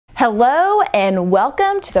Hello and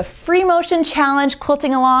welcome to the Free Motion Challenge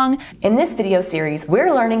Quilting Along. In this video series,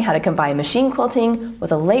 we're learning how to combine machine quilting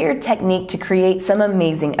with a layered technique to create some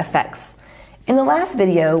amazing effects. In the last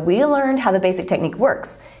video, we learned how the basic technique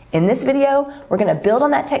works. In this video, we're going to build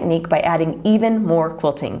on that technique by adding even more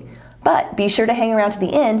quilting. But be sure to hang around to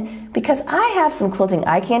the end because I have some quilting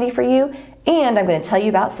eye candy for you and I'm going to tell you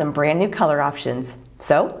about some brand new color options.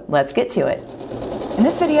 So let's get to it. In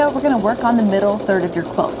this video, we're going to work on the middle third of your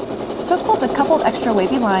quilt. So quilt a couple of extra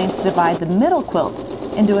wavy lines to divide the middle quilt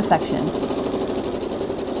into a section.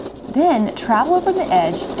 Then travel over the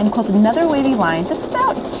edge and quilt another wavy line that's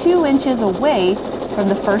about 2 inches away from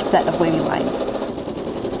the first set of wavy lines.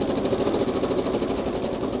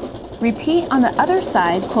 Repeat on the other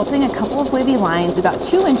side, quilting a couple of wavy lines about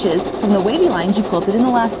 2 inches from the wavy lines you quilted in the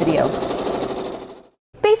last video.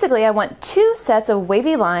 Basically, I want 2 sets of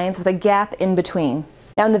wavy lines with a gap in between.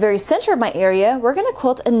 Now in the very center of my area, we're going to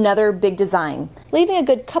quilt another big design, leaving a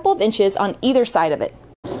good couple of inches on either side of it.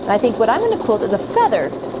 And I think what I'm going to quilt is a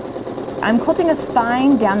feather. I'm quilting a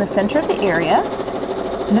spine down the center of the area,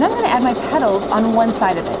 and then I'm going to add my petals on one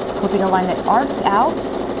side of it, quilting a line that arcs out,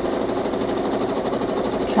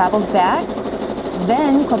 travels back,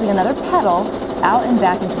 then quilting another petal out and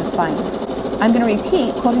back into the spine. I'm going to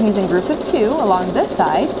repeat quilting these in groups of 2 along this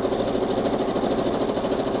side,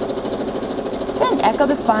 then echo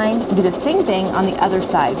the spine and do the same thing on the other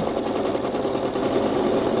side.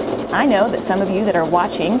 I know that some of you that are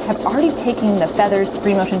watching have already taken the Feathers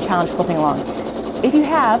Free Motion Challenge Quilting Along. If you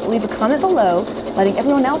have, leave a comment below letting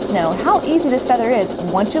everyone else know how easy this feather is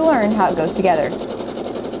once you learn how it goes together.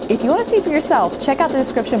 If you want to see for yourself, check out the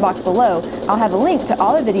description box below. I'll have a link to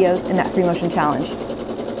all the videos in that Free Motion Challenge.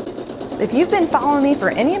 If you've been following me for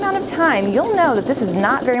any amount of time, you'll know that this is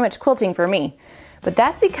not very much quilting for me. But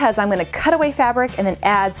that's because I'm going to cut away fabric and then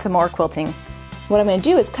add some more quilting. What I'm going to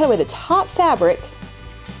do is cut away the top fabric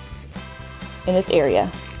in this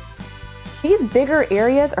area. These bigger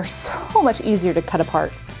areas are so much easier to cut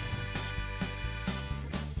apart.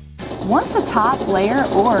 Once the top layer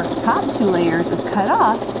or top 2 layers is cut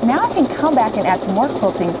off, now I can come back and add some more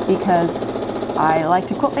quilting because I like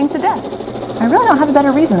to quilt things to death. I really don't have a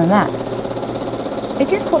better reason than that. If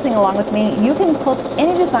you're quilting along with me, you can quilt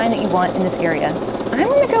any design that you want in this area. I'm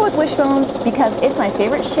going to go with wishbones because it's my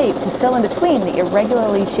favorite shape to fill in between the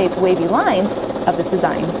irregularly shaped wavy lines of this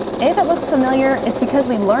design. And if it looks familiar, it's because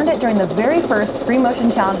we learned it during the very first Free Motion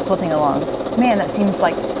Challenge Quilting Along. Man, that seems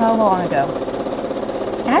like so long ago.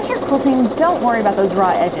 As you're quilting, don't worry about those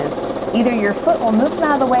raw edges. Either your foot will move them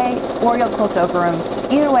out of the way or you'll quilt over them.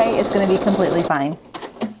 Either way, it's going to be completely fine.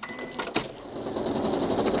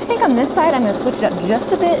 I think on this side I'm going to switch it up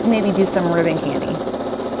just a bit and maybe do some ribbon candy.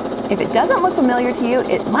 If it doesn't look familiar to you,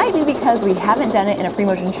 it might be because we haven't done it in a Free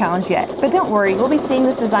Motion Challenge yet. But don't worry, we'll be seeing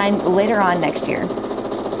this design later on next year.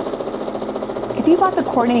 If you bought the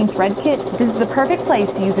coordinating thread kit, this is the perfect place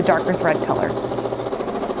to use a darker thread color.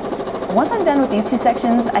 Once I'm done with these 2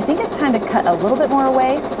 sections, I think it's time to cut a little bit more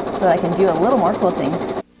away so that I can do a little more quilting.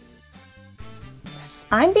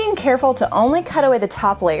 I'm being careful to only cut away the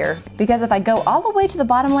top layer because if I go all the way to the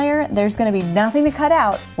bottom layer, there's going to be nothing to cut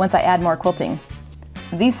out once I add more quilting.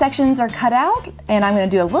 These sections are cut out and I'm going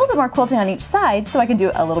to do a little bit more quilting on each side so I can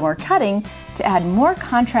do a little more cutting to add more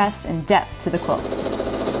contrast and depth to the quilt.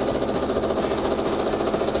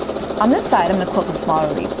 On this side, I'm going to quilt some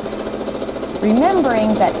smaller leaves.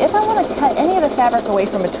 Remembering that if I want to cut any of the fabric away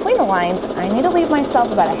from between the lines, I need to leave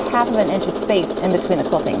myself about a ½ inch of space in between the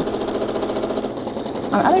quilting.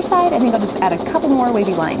 On the other side, I think I'll just add a couple more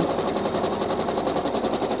wavy lines.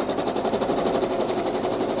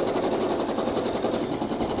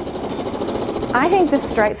 I think this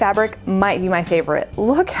striped fabric might be my favorite.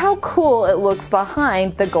 Look how cool it looks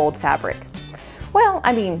behind the gold fabric. Well,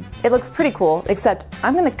 I mean, it looks pretty cool, except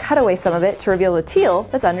I'm going to cut away some of it to reveal the teal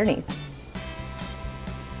that's underneath.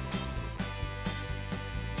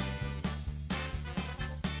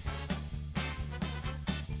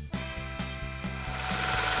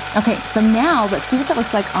 Okay, so now let's see what that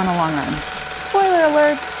looks like on a long arm. Spoiler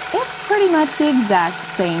alert, it's pretty much the exact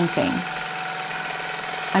same thing.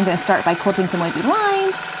 I'm going to start by quilting some wavy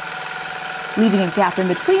lines, leaving a gap in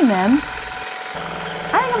between them.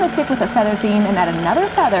 I think I'm going to stick with the feather theme and add another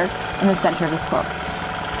feather in the center of this quilt.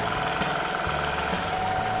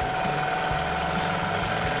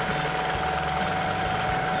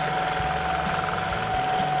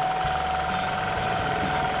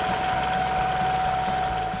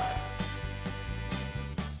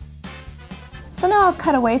 So now I'll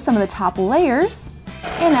cut away some of the top layers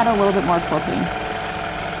and add a little bit more quilting.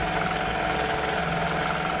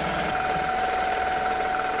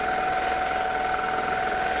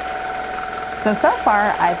 So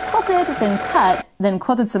far I've quilted, then cut, then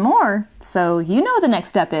quilted some more, so you know what the next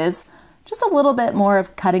step is. Just a little bit more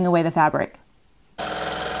of cutting away the fabric. The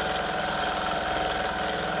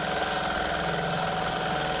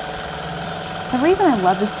reason I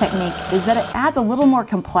love this technique is that it adds a little more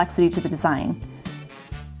complexity to the design.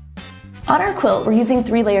 On our quilt, we're using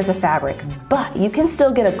 3 layers of fabric, but you can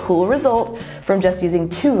still get a cool result from just using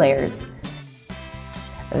 2 layers.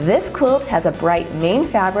 This quilt has a bright main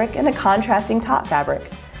fabric and a contrasting top fabric.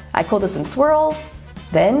 I quilted some swirls,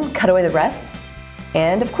 then cut away the rest,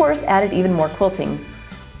 and of course added even more quilting.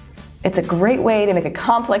 It's a great way to make a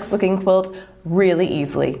complex looking quilt really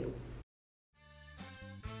easily.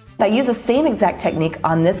 I use the same exact technique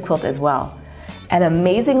on this quilt as well. An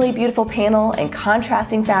amazingly beautiful panel and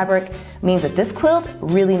contrasting fabric means that this quilt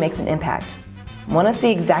really makes an impact. Want to see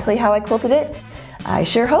exactly how I quilted it? I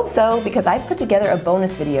sure hope so, because I've put together a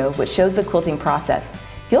bonus video which shows the quilting process.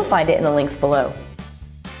 You'll find it in the links below.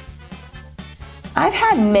 I've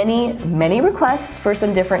had many requests for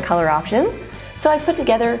some different color options, so I've put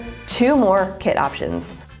together 2 more kit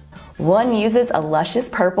options. One uses a luscious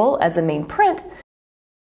purple as the main print,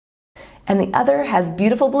 and the other has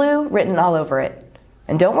beautiful blue written all over it.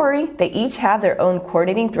 And don't worry, they each have their own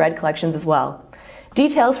coordinating thread collections as well.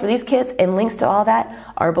 Details for these kits and links to all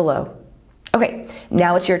that are below. Okay,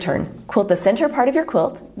 now it's your turn. Quilt the center part of your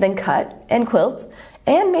quilt, then cut and quilt,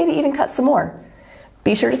 and maybe even cut some more.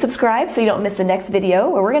 Be sure to subscribe so you don't miss the next video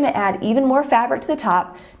where we're going to add even more fabric to the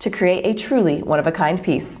top to create a truly one-of-a-kind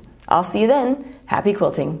piece. I'll see you then. Happy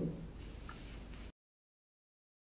quilting!